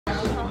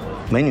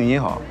美女你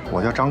好，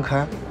我叫张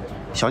开，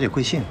小姐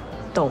贵姓？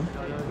懂。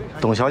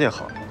董小姐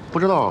好，不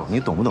知道你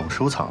懂不懂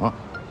收藏啊？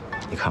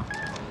你看，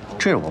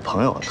这是我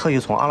朋友特意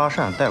从阿拉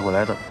善带过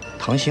来的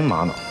糖心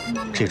玛瑙，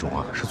这种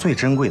啊是最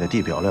珍贵的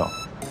地表料，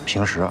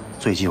平时啊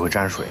最忌讳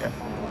沾水。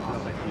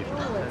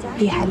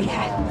厉害厉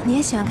害！你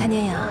也喜欢看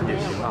电影啊？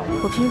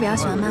我平时比较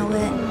喜欢漫威。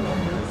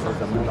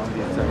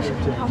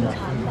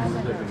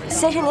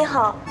先生您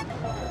好，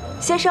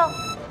先生。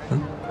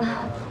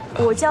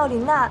我叫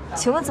林娜，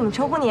请问怎么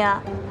称呼您啊？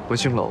我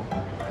姓娄。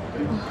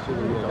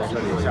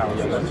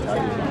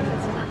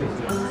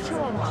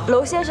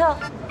娄先生，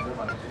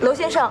娄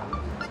先生。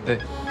哎。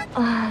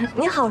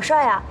您好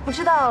帅啊！不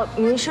知道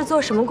您是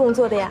做什么工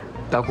作的呀？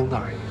打工的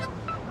而已。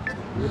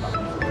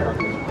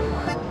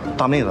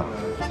大妹子，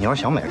你要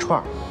是想买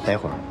串，待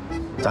会儿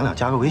咱俩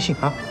加个微信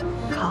啊。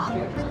好，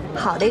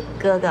好的，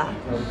哥哥。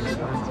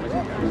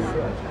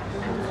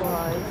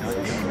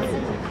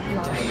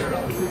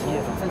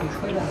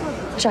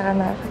渣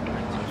男。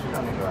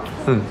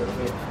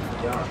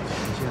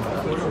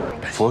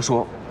佛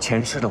说，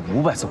前世的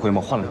500次回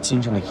眸换了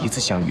今生的1次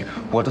相遇。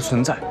我的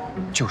存在，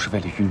就是为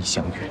了与你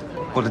相遇。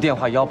我的电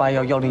话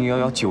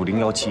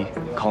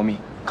18110119017，call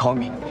me，call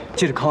me，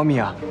记得 call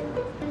me 啊！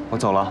我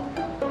走了。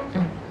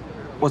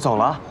我走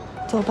了。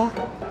走吧。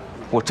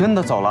我真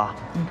的走了。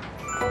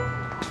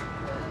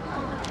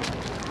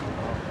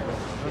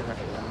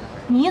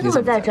你怎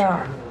么在这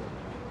儿？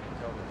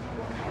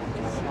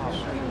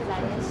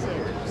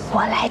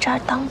我来这儿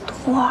当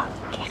托儿，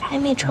给还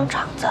没撑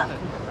场子。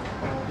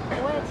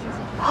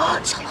哦，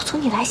小楼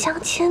总，你来相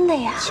亲的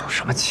呀？相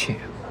什么亲？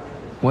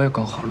我也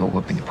刚好路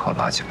过，被你朋友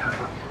拉进来了。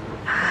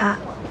啊，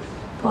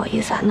不好意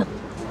思啊，那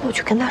我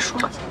去跟他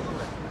说。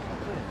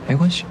没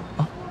关系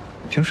啊，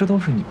平时都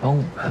是你帮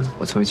我们，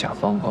我作为甲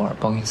方偶尔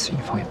帮一次乙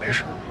方也没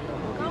什么。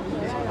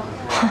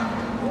哼，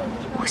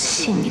我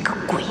信你个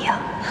鬼呀！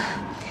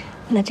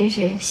那真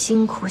是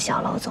辛苦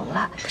小楼总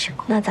了。不辛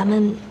苦。那咱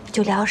们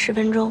就聊10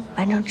分钟，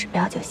完成指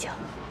标就行。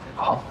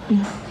好。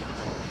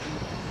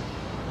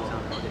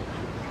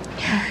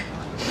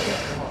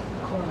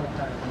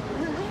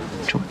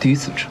这我第一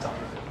次知道，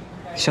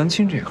相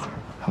亲这行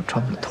还有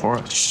专门的托儿。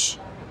嘘，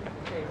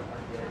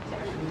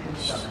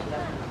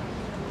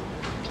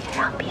别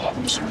让别人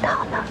听到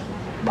了，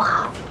不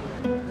好。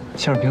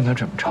线上平台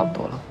准备差不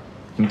多了，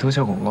你们特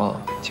效广告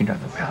进展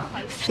怎么样？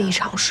非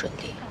常顺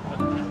利。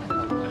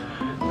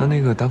那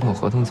个打款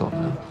合同走了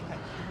呢？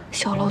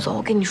小楼总，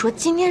我跟你说，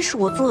今天是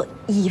我做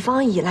乙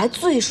方以来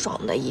最爽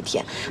的一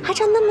天，还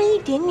差那么一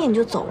点点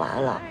就走完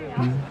了。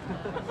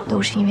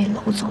都是因为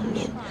楼总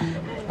您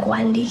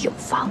管理有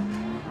方，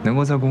能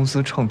够在公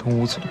司畅通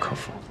无阻的客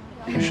服，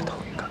也是头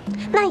一个。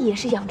那也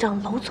是仰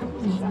仗楼总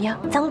您呀。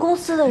咱公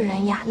司的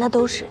人呀，那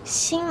都是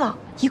心往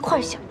一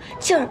块想，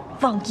劲儿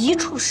往一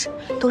处使，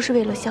都是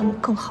为了项目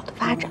更好的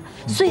发展，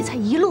所以才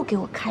一路给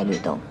我开绿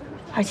灯。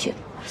而且，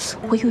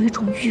我有一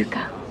种预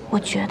感，我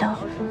觉得，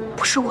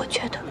不是我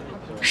觉得，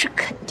是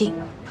肯定，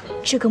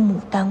这个牡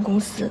丹公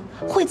司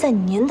会在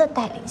您的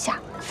带领下，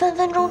分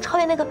分钟超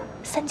越那个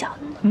三角。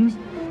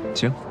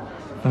行，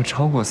那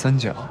超过3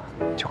角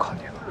就靠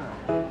你了。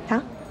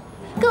啊！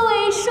各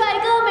位帅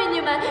哥美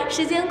女们，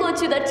时间过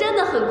去的真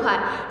的很快，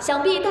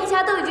想必大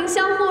家都已经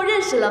相互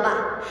认识了吧？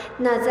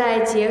那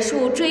在结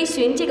束追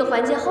寻这个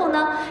环节后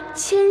呢，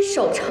牵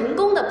手成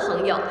功的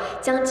朋友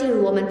将进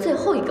入我们最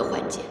后一个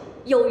环节，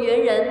有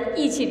缘人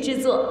一起制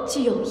作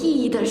具有意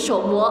义的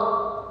手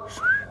模。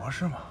手模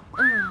是吗？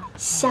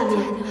下面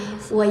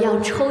我要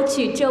抽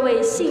取这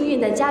位幸运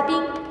的嘉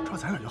宾，照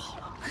咱俩就好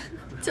了。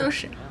就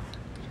是。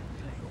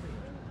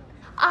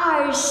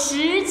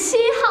27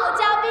号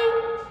嘉宾。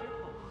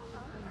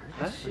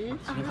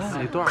你看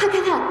这段，快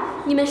看看，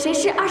你们谁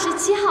是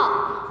27号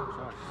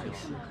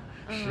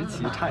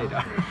？17差一点。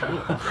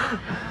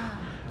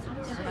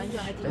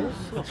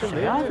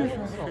谁呀？这是？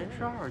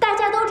大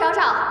家都找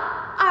找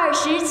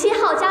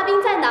27号嘉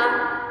宾在哪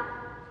儿？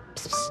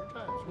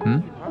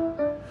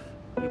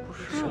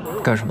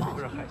干什么？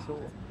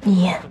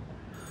你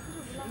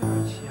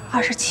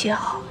27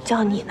号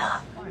叫你呢。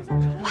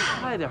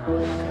快点！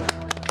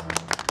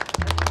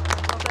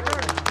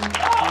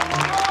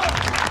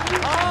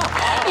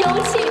有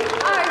请27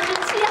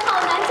号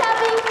男嘉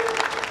宾。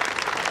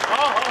好。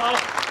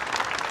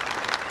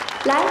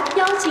来，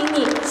邀请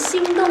你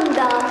心动的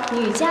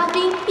女嘉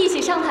宾一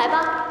起上台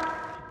吧。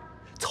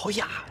曹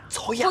雅，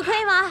我可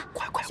以吗？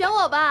快，选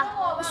我吧，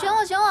选我，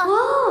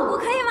我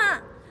可以吗？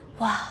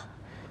哇，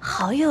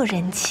好有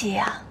人气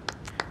呀！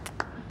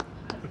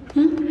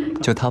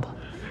就他吧。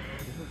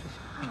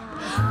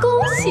恭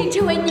喜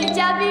这位女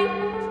嘉宾！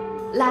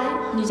来，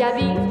女嘉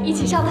宾一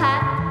起上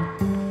台。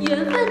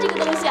缘分这个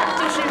东西啊，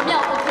就是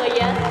妙不可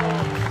言。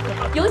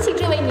有请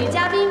这位女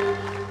嘉宾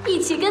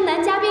一起跟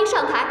男嘉宾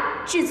上台，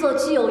制作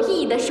具有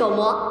意义的手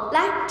模。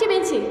来，这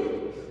边请。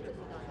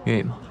愿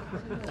意吗？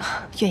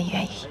愿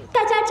意。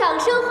大家掌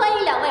声欢迎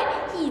2位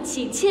一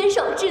起牵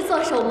手制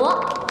作手模。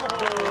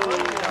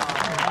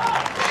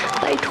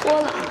拜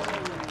托了。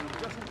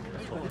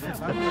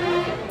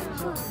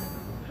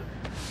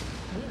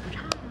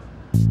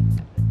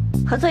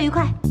合作愉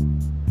快。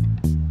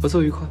合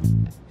作愉快。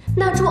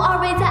那祝二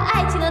位在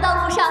爱情的道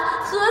路上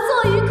合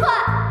作愉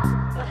快。